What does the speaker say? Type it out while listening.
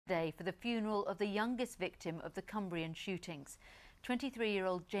today for the funeral of the youngest victim of the Cumbrian shootings.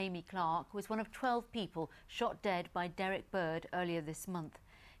 23-year-old Jamie Clark was one of 12 people shot dead by Derrick earlier this month.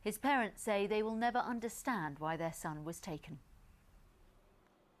 His parents say they will never understand why their son was taken.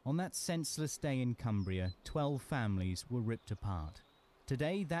 On that senseless day in Cumbria, 12 families were ripped apart.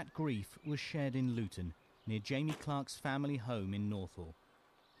 Today, that grief was shared in Luton, near Jamie Clark's family home in Northall.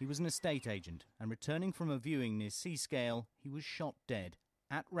 He was an estate agent, and returning from a viewing near Seascale, he was shot dead,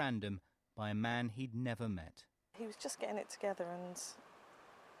 at random, by a man he'd never met. He was just getting it together and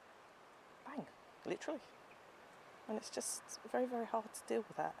bang, literally. And it's just very, very hard to deal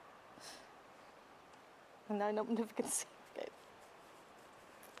with that. And I'm never going to see him again.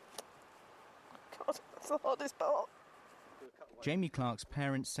 God, that's the hardest part. Jamie Clark's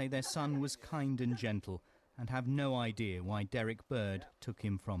parents say their son was kind and gentle and have no idea why Derrick Bird took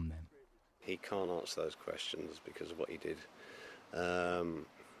him from them. He can't answer those questions because of what he did.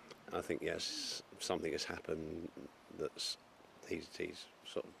 I think, yes, something has happened that's he's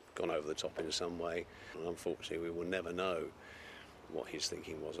sort of gone over the top in some way. And unfortunately, we will never know what his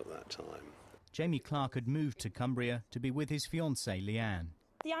thinking was at that time. Jamie Clark had moved to Cumbria to be with his fiancée, Leanne.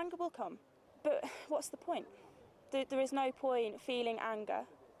 The anger will come, but what's the point? There is no point feeling anger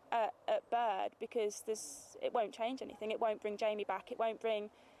at Bird because it won't change anything. It won't bring Jamie back. It won't bring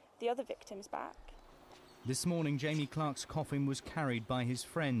the other victims back. This morning, Jamie Clark's coffin was carried by his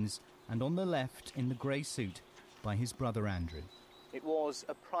friends and on the left, in the grey suit, by his brother Andrew. It was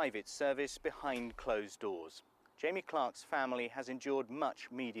a private service behind closed doors. Jamie Clark's family has endured much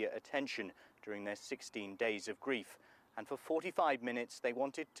media attention during their 16 days of grief, and for 45 minutes they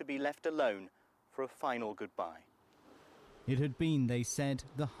wanted to be left alone for a final goodbye. It had been, they said,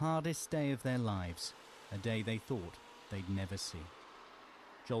 the hardest day of their lives, a day they thought they'd never see.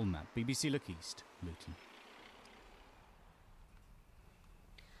 Joel Mapp, BBC Look East, Luton.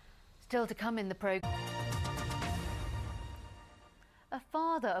 Still to come in the programme. A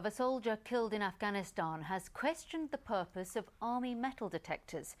father of a soldier killed in Afghanistan has questioned the purpose of army metal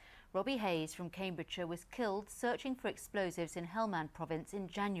detectors. Robbie Hayes from Cambridgeshire was killed searching for explosives in Helmand province in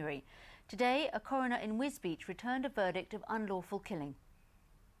January. Today, a coroner in Wisbech returned a verdict of unlawful killing.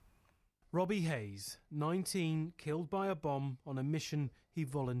 Robbie Hayes, 19, killed by a bomb on a mission he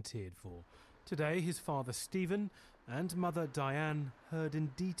volunteered for. Today, his father Stephen and mother Diane heard in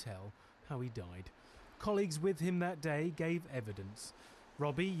detail how he died. Colleagues with him that day gave evidence.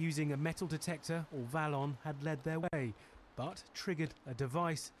 Robbie, using a metal detector or Valon, had led their way, but triggered a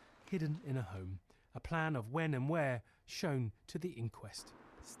device hidden in a home. A plan of when and where shown to the inquest.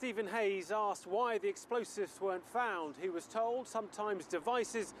 Stephen Hayes asked why the explosives weren't found. He was told sometimes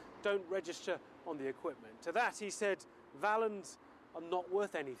devices don't register on the equipment. To that he said, Valons are not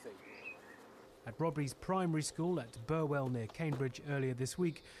worth anything. At Robbie's primary school at Burwell near Cambridge earlier this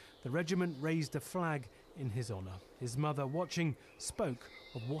week, the regiment raised a flag in his honour. His mother, watching, spoke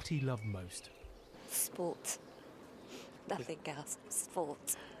of what he loved most. Sport. Nothing else.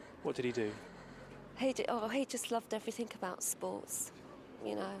 Sport. What did he do? He just loved everything about sports,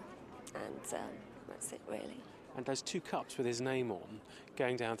 you know, and that's it really. And those 2 cups with his name on,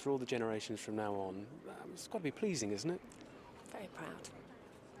 going down through all the generations from now on, it's got to be pleasing, isn't it? Very proud.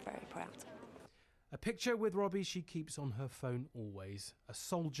 Very proud. A picture with Robbie she keeps on her phone always. A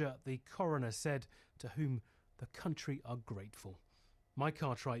soldier, the coroner said, to whom the country are grateful. Mike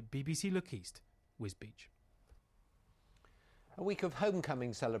Cartwright, BBC Look East, Wisbech. A week of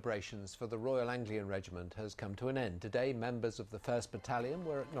homecoming celebrations for the Royal Anglian Regiment has come to an end. Today, members of the 1st Battalion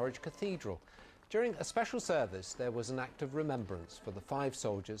were at Norwich Cathedral. During a special service, there was an act of remembrance for the 5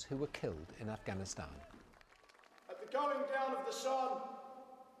 soldiers who were killed in Afghanistan. At the going down of the sun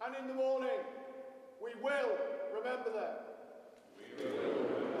and in the morning, we will remember them. We will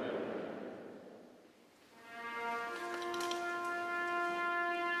remember them.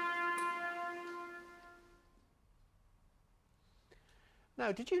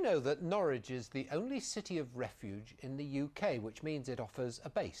 Now, did you know that Norwich is the only city of refuge in the UK, which means it offers a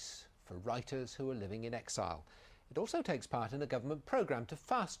base for writers who are living in exile? It also takes part in a government programme to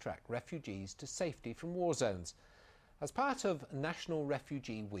fast-track refugees to safety from war zones. As part of National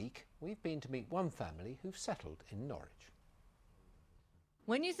Refugee Week, we've been to meet one family who've settled in Norwich.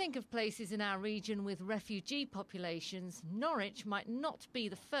 When you think of places in our region with refugee populations, Norwich might not be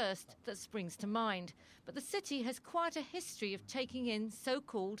the first that springs to mind. But the city has quite a history of taking in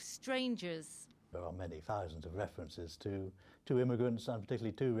so-called strangers. There are many thousands of references to immigrants and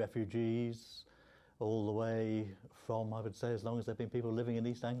particularly to refugees, all the way from, I would say, as long as there have been people living in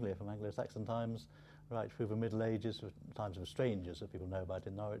East Anglia, from Anglo-Saxon times right through the Middle Ages, times of strangers that people know about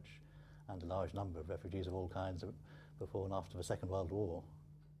in Norwich, and a large number of refugees of all kinds before and after the Second World War.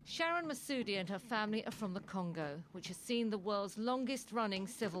 Sharon Massoudi and her family are from the Congo, which has seen the world's longest-running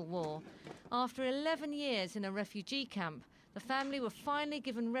civil war. After 11 years in a refugee camp, the family were finally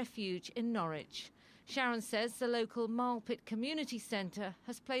given refuge in Norwich. Sharon says the local Marlpit Community Centre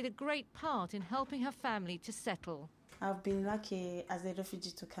has played a great part in helping her family to settle. I've been lucky as a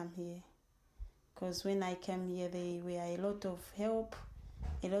refugee to come here, because when I came here there were a lot of help,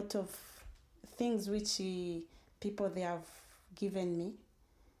 a lot of things which people they have given me,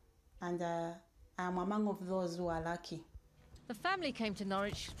 and I'm among of those who are lucky. The family came to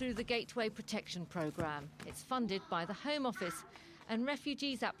Norwich through the Gateway Protection Programme. It's funded by the Home Office, and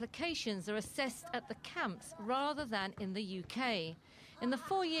refugees' applications are assessed at the camps rather than in the UK. In the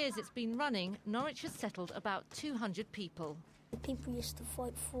 4 years it's been running, Norwich has settled about 200 people. People used to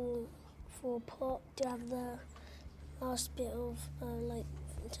fight for a pot to have the last bit of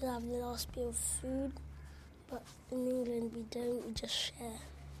food, but in England we don't, we just share.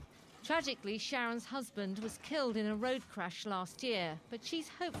 Tragically, Sharon's husband was killed in a road crash last year, but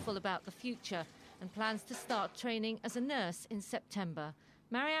she's hopeful about the future and plans to start training as a nurse in September.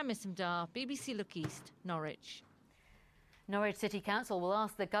 Marianne Missemdar, BBC Look East, Norwich. Norwich City Council will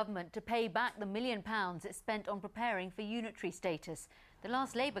ask the government to pay back the £1 million it spent on preparing for unitary status. The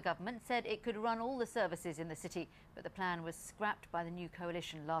last Labour government said it could run all the services in the city, but the plan was scrapped by the new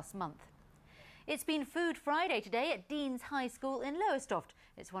coalition last month. It's been Food Friday today at Dean's High School in Lowestoft.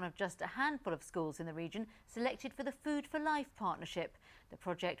 It's one of just a handful of schools in the region selected for the Food for Life partnership. The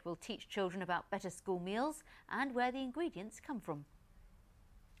project will teach children about better school meals and where the ingredients come from.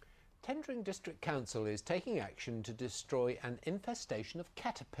 Tendring District Council is taking action to destroy an infestation of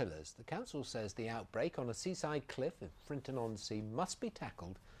caterpillars. The council says the outbreak on a seaside cliff in Frinton-on-Sea must be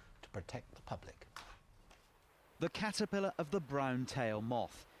tackled to protect the public. The caterpillar of the brown tail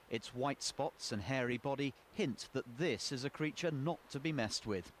moth. Its white spots and hairy body hint that this is a creature not to be messed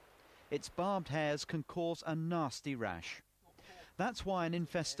with. Its barbed hairs can cause a nasty rash. That's why an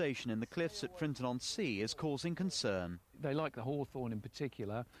infestation in the cliffs at Frinton-on-Sea is causing concern. They like the hawthorn in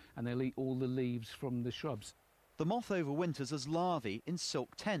particular, and they'll eat all the leaves from the shrubs. The moth overwinters as larvae in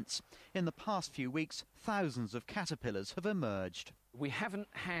silk tents. In the past few weeks, thousands of caterpillars have emerged. We haven't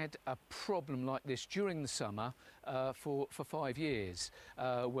had a problem like this during the summer for 5 years,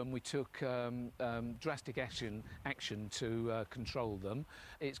 when we took drastic action to control them.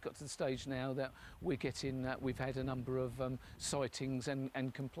 It's got to the stage now that we've had a number of sightings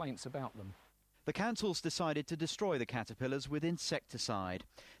and complaints about them. The council's decided to destroy the caterpillars with insecticide.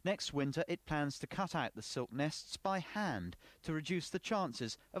 Next winter it plans to cut out the silk nests by hand to reduce the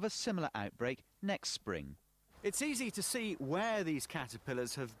chances of a similar outbreak next spring. It's easy to see where these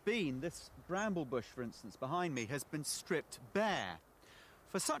caterpillars have been. This bramble bush, for instance, behind me has been stripped bare.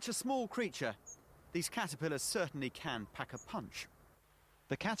 For such a small creature, these caterpillars certainly can pack a punch.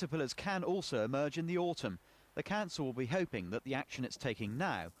 The caterpillars can also emerge in the autumn. The council will be hoping that the action it's taking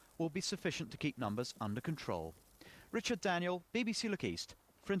now will be sufficient to keep numbers under control. Richard Daniel, BBC Look East,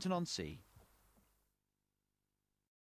 Frinton-on-Sea.